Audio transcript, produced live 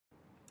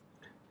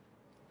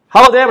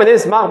Hello there, my name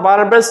is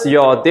Barnabas,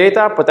 your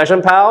data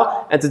protection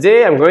pal, and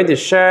today I'm going to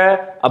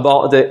share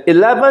about the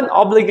 11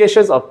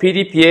 obligations of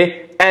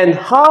PDPA and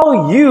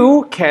how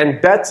you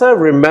can better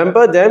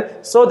remember them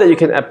so that you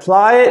can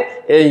apply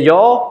it in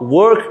your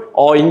work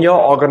or in your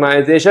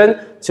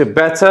organization to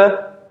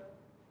better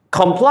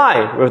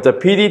comply with the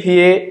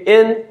PDPA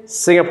in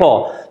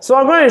Singapore. So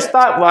I'm going to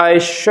start by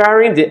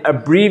sharing the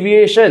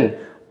abbreviation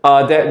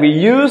that we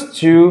use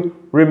to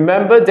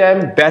remember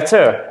them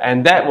better,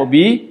 and that will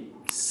be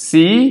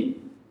C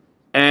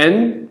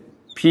N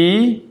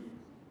P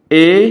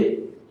A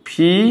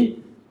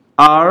P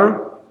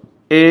R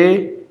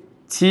A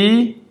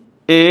T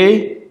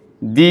A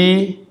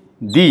D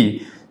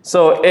D.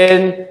 So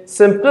in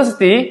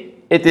simplicity,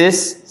 it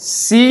is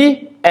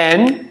C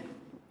N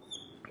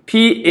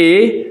P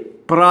A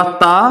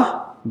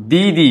Prata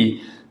D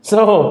D.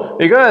 So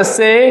we're going to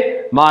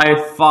say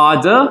my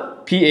father,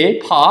 P A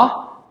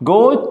Pa,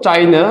 go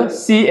China,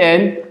 C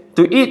N,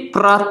 to eat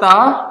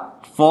prata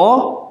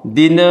for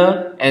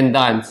dinner and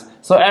dance.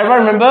 So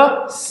everyone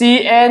remember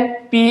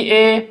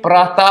CNPA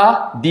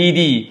Prata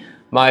DD.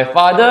 My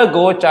father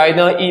go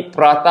China eat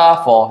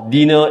prata for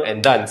dinner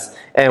and dance.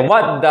 And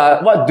what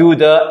do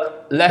the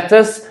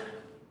letters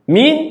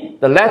mean?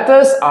 The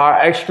letters are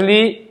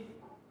actually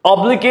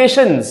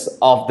obligations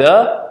of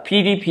the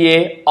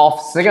PDPA of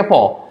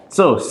Singapore.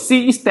 So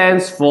C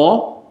stands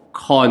for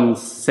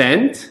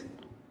consent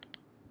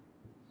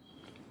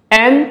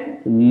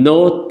and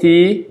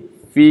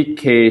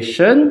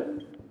notification.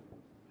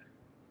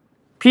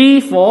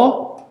 P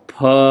for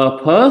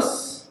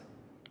purpose,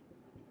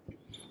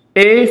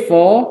 A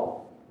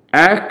for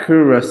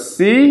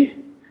accuracy,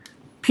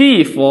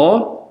 P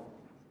for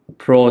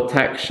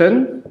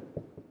protection,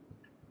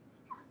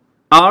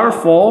 R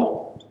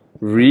for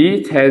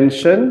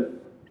retention,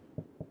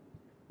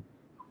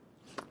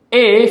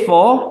 A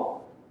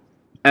for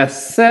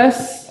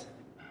access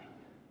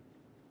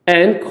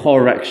and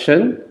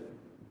correction,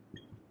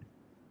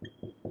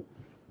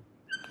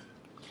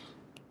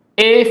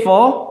 T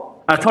for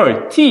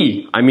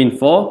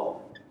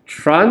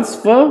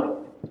transfer.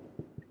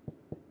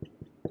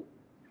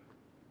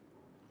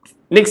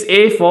 Next,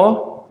 A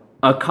for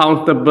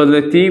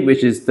accountability,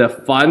 which is the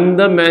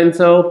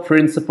fundamental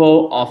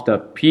principle of the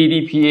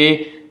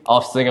PDPA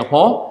of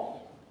Singapore.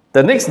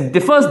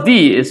 The first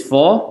D is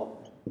for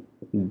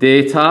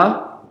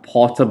data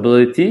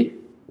portability.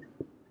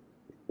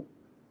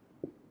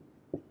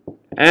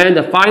 And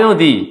the final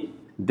D,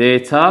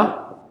 data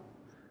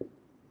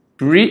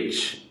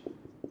breach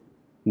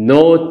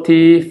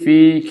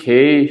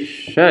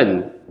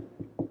notification.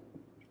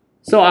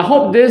 So I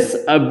hope these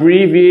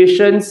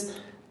abbreviations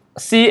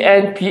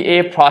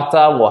CNPA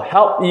Prata will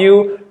help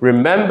you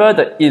remember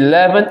the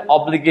 11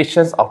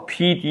 obligations of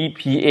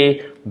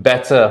PDPA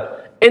better.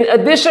 In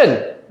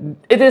addition,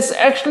 it is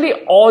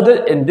actually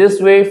ordered in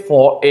this way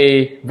for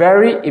a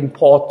very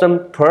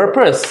important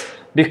purpose,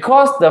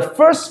 because the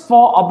first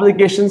 4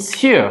 obligations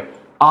here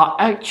are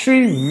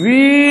actually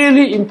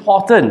really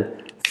important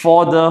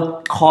for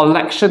the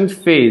collection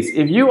phase.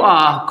 If you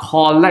are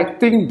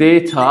collecting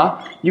data,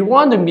 you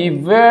want to be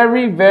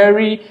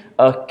very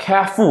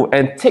careful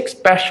and take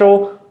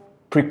special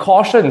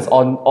precautions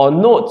or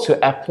note to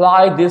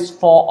apply these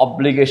 4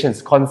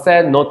 obligations: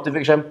 consent,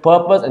 notification,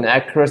 purpose, and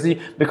accuracy,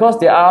 because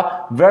they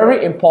are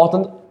very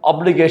important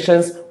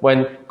obligations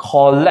when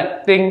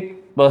collecting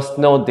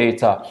personal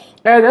data.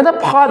 And another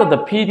part of the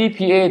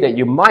PDPA that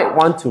you might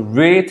want to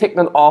really take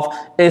note of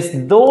is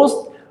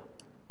those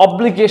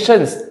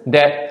obligations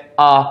that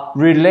are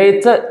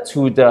related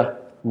to the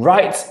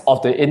rights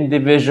of the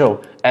individual.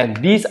 And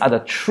these are the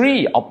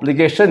 3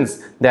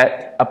 obligations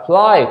that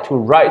apply to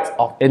rights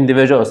of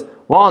individuals.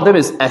 One of them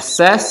is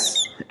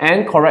access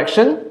and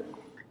correction,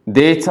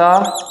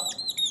 data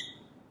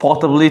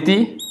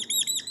portability,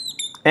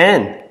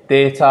 and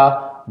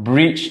data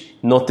breach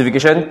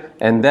notification,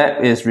 and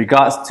that is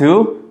regards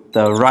to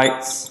the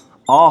rights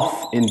of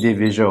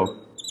individual.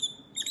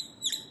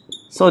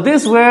 So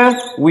this is where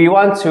we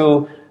want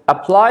to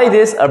apply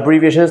these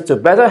abbreviations to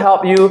better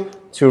help you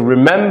to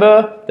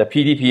remember the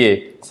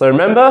PDPA. So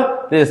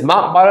remember, this is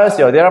Barnabas,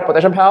 your data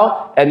protection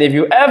pal, and if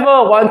you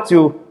ever want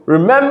to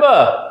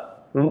remember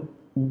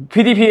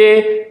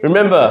PDPA,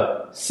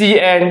 remember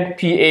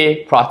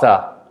CNPA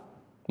Prata.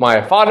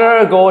 My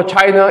father go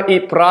China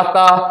eat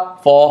prata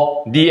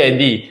for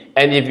D&D.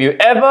 And if you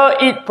ever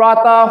eat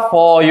prata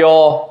for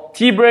your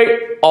tea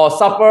break or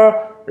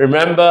supper,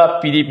 remember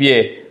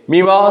PDPA.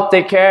 Meanwhile,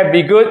 take care,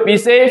 be good, be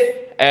safe,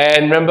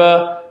 and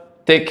remember,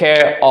 take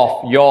care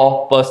of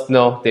your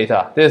personal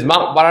data. This is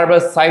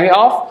Barnabas signing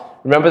off.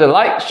 Remember to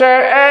like,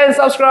 share, and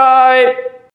subscribe.